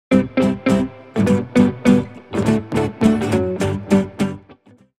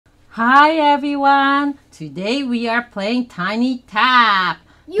Hi everyone! Today we are playing Tiny Tap.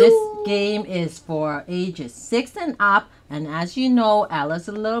 This game is for ages 6 and up, and as you know, Ella's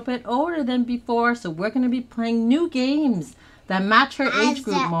a little bit older than before, so we're going to be playing new games that match her age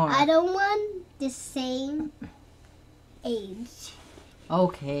group more. I don't want the same age.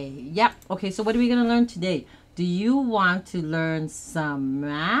 Okay, yep. Okay, so what are we going to learn today? Do you want to learn some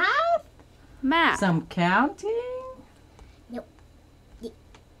math? Math. Some counting? Nope.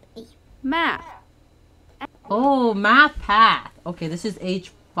 Math. Oh, math path. Okay, this is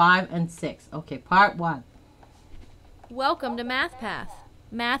age 5 and 6. Okay, part 1. Welcome to Math Path.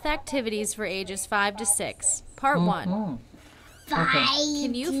 Math activities for ages 5 to 6. Part 1. Okay.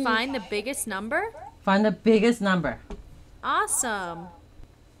 Can you find the biggest number? Find the biggest number. Awesome.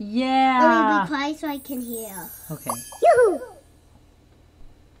 Yeah. Be quiet so I can hear. Okay. Yoo-hoo!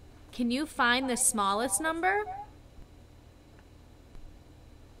 Can you find the smallest number?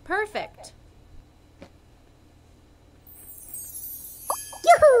 Perfect.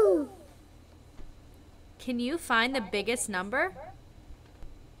 Yoo-hoo! Can you find the biggest number?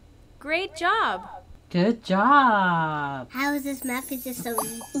 Great job. Good job. How is this math? Is just so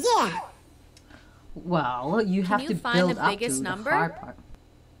easy? Yeah. Well, you have you to find build the up biggest to number? the hard part.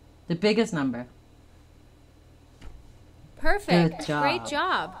 The biggest number. Perfect. Good job. Great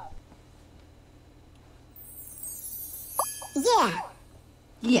job. Yeah.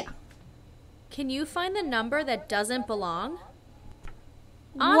 Yeah. Can you find the number that doesn't belong?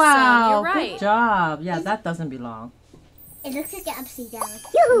 Awesome. Wow, You're right. good job. Yeah, that doesn't belong. It looks like an upside down.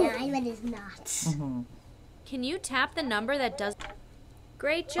 Yoo-hoo! 9, but it's not. Mhm. Can you tap the number that does?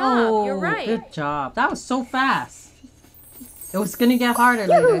 Great job. Oh, You're right. good job. That was so fast. It was going to get harder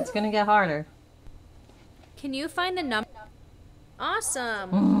later. It's going to get harder. Can you find the number?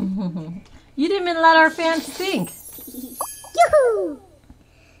 Awesome. You didn't even let our fans think. Yoo-hoo!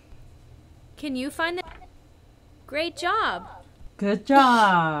 Can you find the? Great job. Good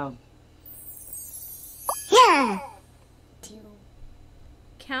job. Yeah. 2.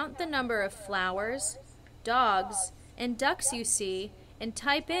 Count the number of flowers, dogs, and ducks you see and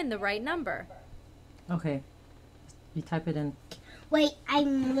type in the right number. Okay. You type it in. Wait,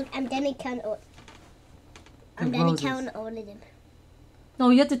 I'm gonna count all. I'm The gonna roses. count all of them. No,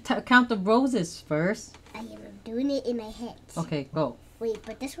 you have to count the roses first. I am doing it in my head. Okay, go. Wait,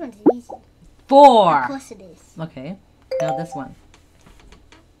 but this one's easy. 4. Of course it is. Okay. Now this one.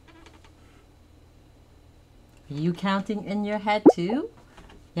 Are you counting in your head too?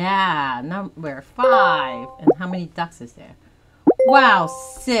 Yeah, number 5. And how many ducks is there? Wow,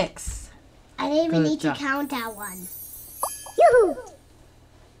 6. I didn't even Good need job. to count that one. Yoo-hoo!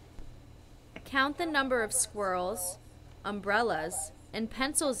 Count the number of squirrels, umbrellas, and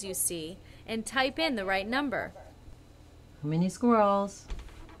pencils you see and type in the right number. How many squirrels?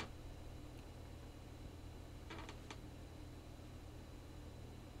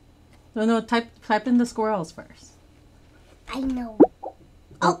 No, type in the squirrels first. I know.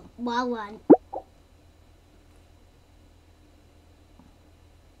 Oh, well one.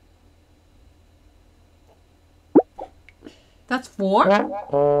 That's 4.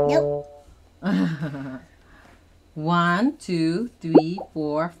 Nope. 1, 2, 3,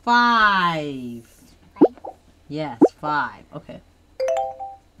 4, 5. Yes, 5. Okay.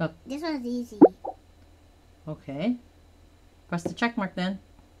 This one's easy. Okay. Press the check mark then.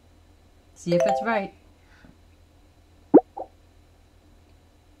 See if it's right.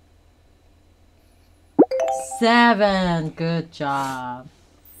 7. Good job.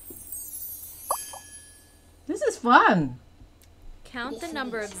 This is fun. Count the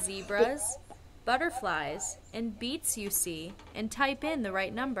number of zebras, butterflies, and beets you see and type in the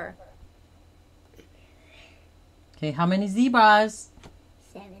right number. Okay, how many zebras?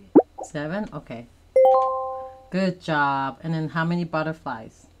 7. 7? Okay. Good job. And then how many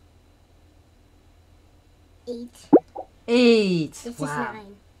butterflies? 8. 8. This Wow. is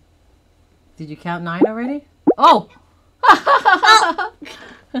 9. Did you count 9 already? Oh!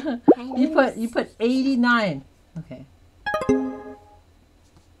 You put 89. Okay.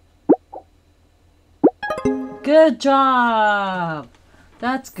 Good job.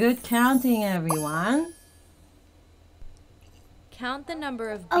 That's good counting, everyone. Count the number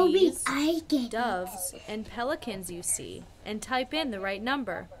of Oh wait, bees, I get it. doves, and pelicans you see and type in the right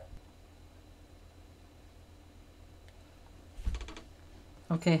number.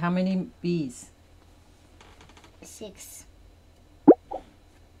 Okay, how many bees? 6.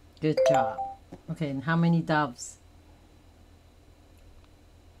 Good job. Okay, and how many doves?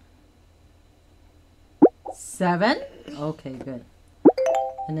 7? Okay, good.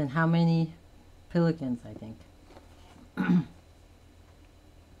 And then how many pelicans, I think?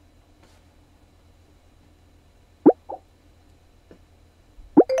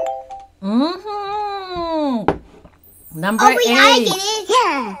 Number Oh, wait, I 8. get it.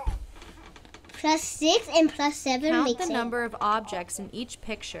 Yeah. Plus 6 and plus 7 Count makes the it. number of objects in each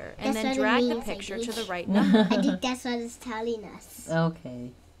picture and That's then what it drag the means, I picture to think. the right number. I think that's what it's telling us.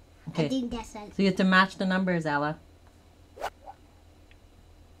 Okay. I Okay. think that's what. So you have to match the numbers, Ella.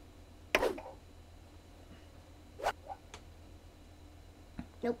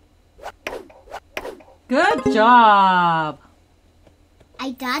 Nope. Good job.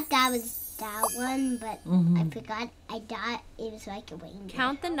 I thought that was that one, but I Mhm. forgot. I thought it was like a rainbow.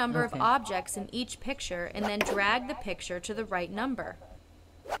 Count the number Okay. of objects in each picture and then drag the picture to the right number.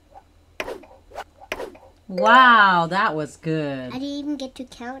 Wow, that was I good. didn't even get to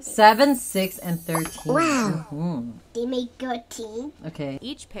count it. 7, 6, and 13. Wow. Mhm. They made 13. Okay.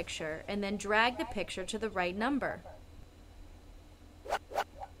 Each picture and then drag the picture to the right number.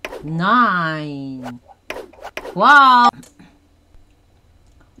 9. Wow.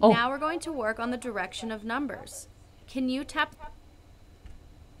 Oh. Now we're going to work on the direction of numbers. Can you tap?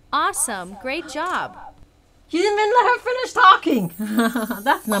 Awesome, great job. You didn't even let her finish talking.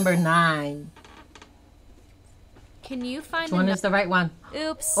 That's number 9. Can you find Which the one is the right one?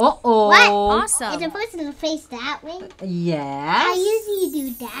 Oops. Uh-oh. What? Awesome. Is it supposed to face that way? I Yes. usually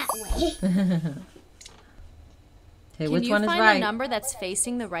do that way. Okay, Can which you one is find a right? number that's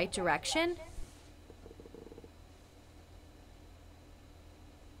facing the right direction?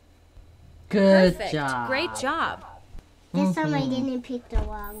 Good Perfect. job. Great job. This time I didn't pick the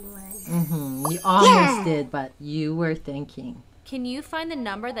wrong one. You almost did, but you were thinking. Can you find the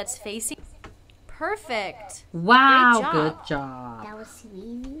number that's facing? Perfect. Wow, Great job. good job. That was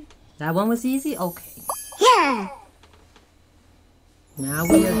easy. That one was easy? Okay. Yeah. Now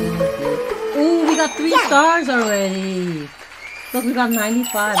we are going to do... Ooh, we got 3 stars already. Look, we got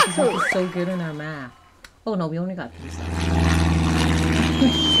 95 because we were so good in our math. Oh, no, we only got 3 stars.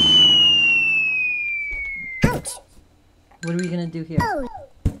 Ouch. What are we going to do here?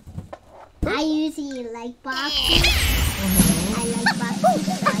 I usually like boxes. I like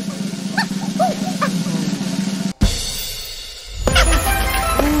boxes.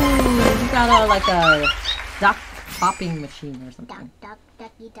 Ooh, we got like a duck popping machine or Duck, something. duck,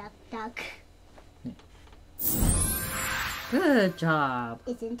 ducky, duck, duck. Good job.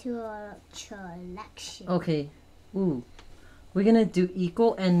 It's into a collection. Okay. Ooh. We're going to do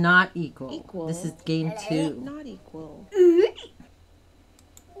equal and not equal. Equal. This is game 2. Not equal.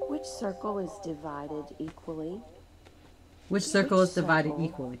 Which circle is divided equally? Which circle is divided circle?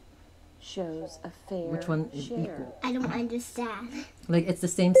 equally? Shows a fair Which one is share. equal? I don't understand. Like, it's the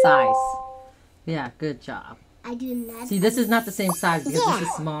same size. Yeah, good job. I do not. See, this is not the same size because this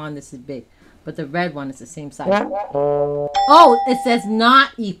is small and this is big. But the red one is the same size. Oh, it says not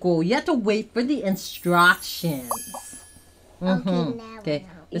equal. You have to wait for the instructions. Okay, Mhm. now Okay, we know.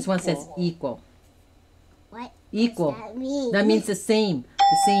 this one says equal. What Equal. does that mean? That means the same.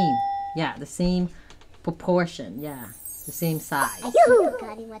 The same. Yeah, the same proportion. Yeah, the same size. I keep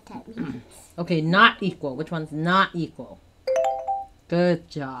forgetting what that means. Okay, not equal. Which one's not equal? Good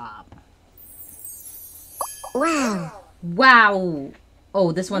job. Wow. Wow.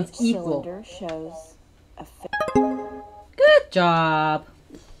 Oh, this one's Which equal. cylinder shows a fair. Good job.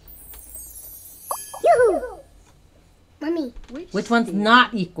 Yoo-hoo. Mommy, Which one's sphere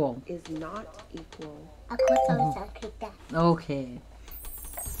not equal? is not equal? of course I was gonna click that. Okay.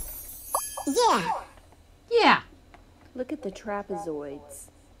 Yeah. Yeah, Look at the trapezoids.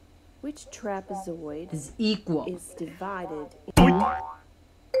 Which trapezoid is equal. is divided?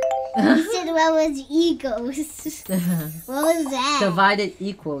 You said what was egos? What was that? Divided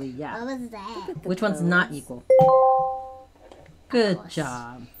equally, yeah. What was that? The Which one's not bones. equal? Good course.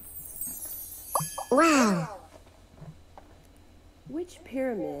 job. Wow. Which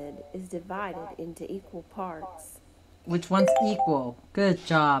pyramid is divided into equal parts? Which one's equal? Good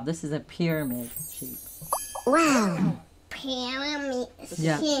job. This is a pyramid shape. Wow. Pyramid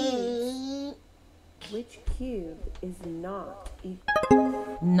Yeah. shape. Which cube is not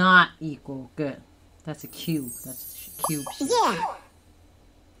equal? Not equal. Good. That's a cube. That's a cube shape. Yeah.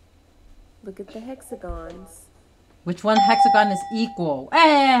 Look at the hexagons. Which one hexagon is equal?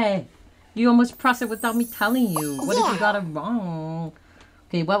 Hey! You almost pressed it without me telling you. What if you got it wrong?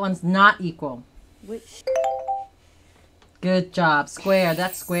 Okay, what one's not equal? Which Good job. Square.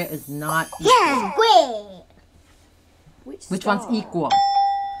 That square is not equal. Yeah. Square. Which one's star? equal?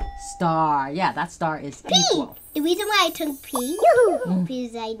 Star. Yeah, that star is equal. The reason why I took pink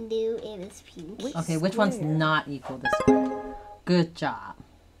because I knew it was pink. Okay, which one's square? not equal to square? Good job.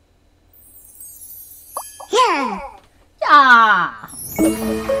 Yeah. Yeah!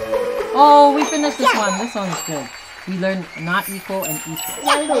 Oh, we finished this one. This one's good. We learned not equal and equal.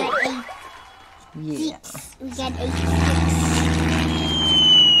 Now we got Yeah. 6. We got 86.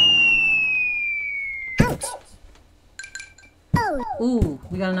 Ouch! Oh. Ooh,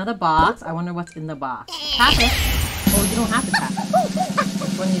 we got another box. I wonder what's in the box. Tap it. Oh, you don't have to tap it.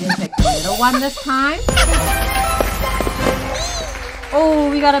 Which one you didn't pick? The little one this time? Oh,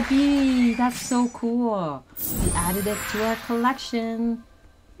 we got a bee. That's so cool. We added it to our collection.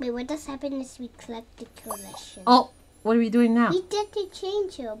 Wait, what does happen is we collect the collection. Oh, what are we doing now? We get to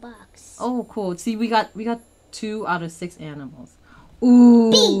change your box. Oh, cool. See, we got 2 out of 6 animals.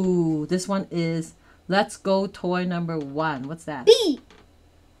 Ooh, this one is Let's Go toy number 1. What's that? B.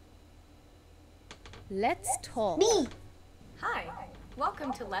 Let's talk. B. Hi,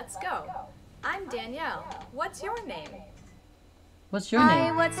 welcome to Let's Go. I'm Danielle. What's your name? What's your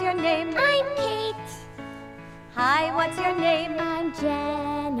name? what's your name? I'm Kate. Hi, what's your name? I'm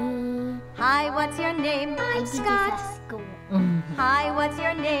Jenny. Hi, what's your name? I'm Scott. Hi, what's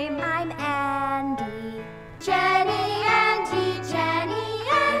your name? I'm Andy. Jenny, Andy, Jenny,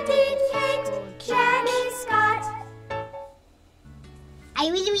 Andy, Kate, Jenny, Scott. I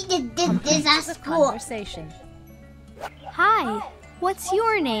really did this at school. Conversation. Hi, what's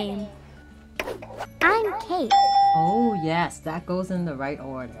your name? I'm Kate. Oh, yes, that goes in the right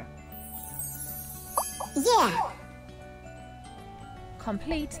order. Yeah.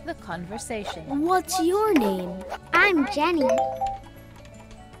 Complete the conversation. What's your name? I'm Jenny.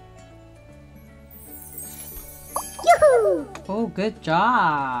 Yoo-hoo! Oh, good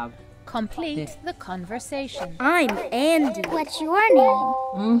job. Complete the conversation. I'm Andy. What's your name?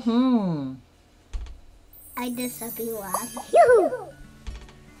 Mm-hmm. I did something wrong. Yoo-hoo!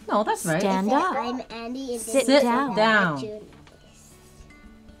 No, that's right. Stand up. I'm Andy. And Sit this is down. Down.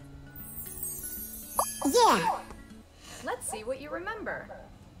 Yeah. Let's see what you remember.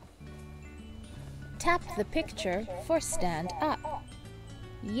 Tap the picture for stand up.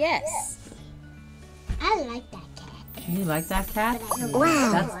 Yes. I like that cat. You like that cat? But I don't Yeah,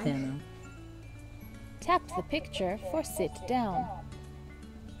 want that's one. denim. Tap the picture for sit down.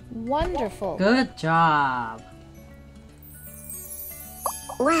 Wonderful. Good job.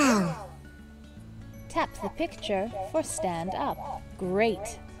 Wow. Tap the picture for stand up.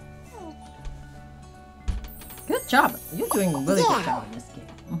 Great. Good job. You're doing a really Yeah. good job in this game.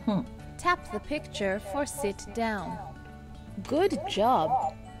 Mm-hmm. Tap the picture for sit down. Good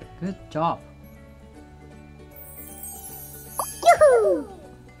job. Good job. Yoo-hoo!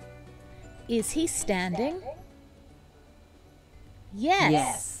 Is he standing? Yes.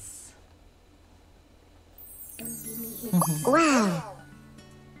 Yes. Wow.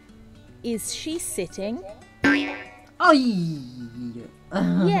 Is she sitting? Oh,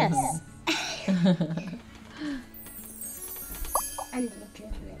 yeah. Yes.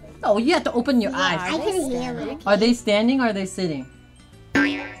 Oh, you have to open your eyes. I can hear it. Are they standing or are they sitting?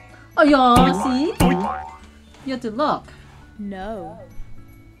 Oh, yeah, see? You have to look. No.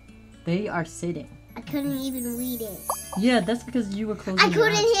 They are sitting. I couldn't even read it. Yeah, that's because you were closing I your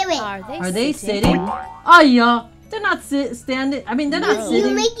couldn't eyes. hear it. Are they sitting? Oh, yeah. They're not standing. I mean, they're not You're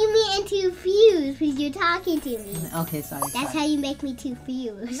sitting. making me into fuse because you're talking to me. Okay, sorry. That's how you make me too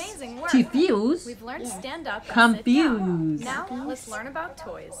fuse. Amazing work. Confused? We've learned Yeah. stand up and sit Confused. down. Now let's learn about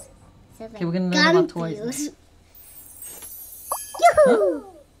toys. So Okay, we're gonna learn about toys. fuse. Yoo-hoo!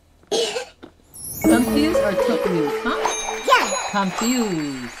 Confused or confused, huh? Yeah.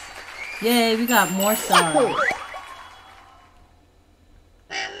 Confused. Yay, we got more stars.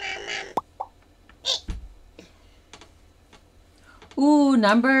 Ooh,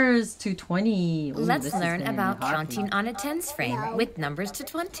 numbers to 20. Ooh, Let's this is learn gonna be about hard for counting me. on a tens frame with numbers to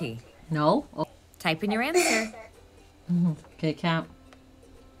 20. No? Oh, Type in your answer. okay, count.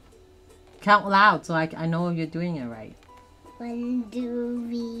 Count loud so I know if you're doing it right. 1, 2,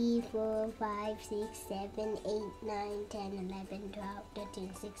 3, 4, 5, 6, 7, 8, 9, 10, 11, 12, 13,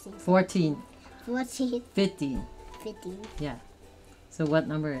 16, 14, 14, 15. 15, Yeah. So what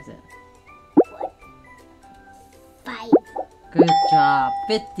number is it? 5. Good job.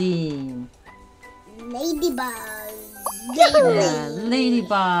 15. Ladybug. Yeah,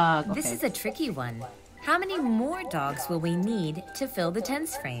 ladybug. Okay. This is a tricky one. How many more dogs will we need to fill the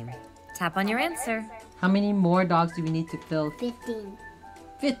tens frame? Tap on your answer. How many more dogs do we need to fill? 15.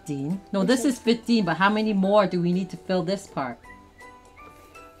 15? No, this is 15, but how many more do we need to fill this part?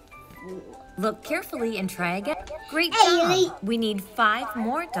 Look carefully and try again. Great Hey, job. Lily. We need 5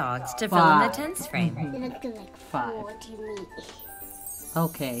 more dogs to fill in the 5. tens frame. It looks like 5. 4 to me.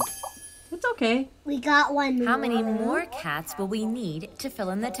 Okay. It's okay. We got one How many more cats will we need to fill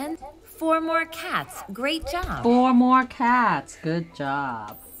in the 10? 4 more cats. Great job. 4 more cats. Good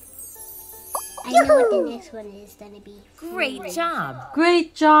job. I know what the next one is gonna be. Great job.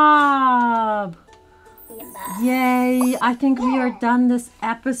 Great job. Yeah. Yay. I think we are done this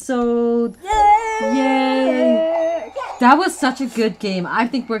episode. Yay. That was such a good game. I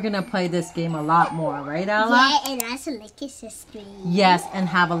think we're going to play this game a lot more. Right, Ella? Yeah, and also like your sister. Yes, and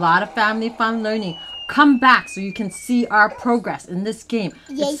have a lot of family fun learning. Come back so you can see our progress in this game.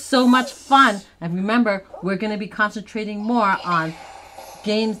 Yes. It's so much fun. And remember, we're going to be concentrating more on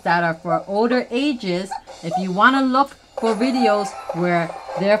games that are for older ages. If you want to look for videos where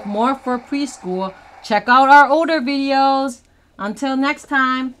they're more for preschool, check out our older videos. Until next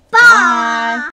time. Bye.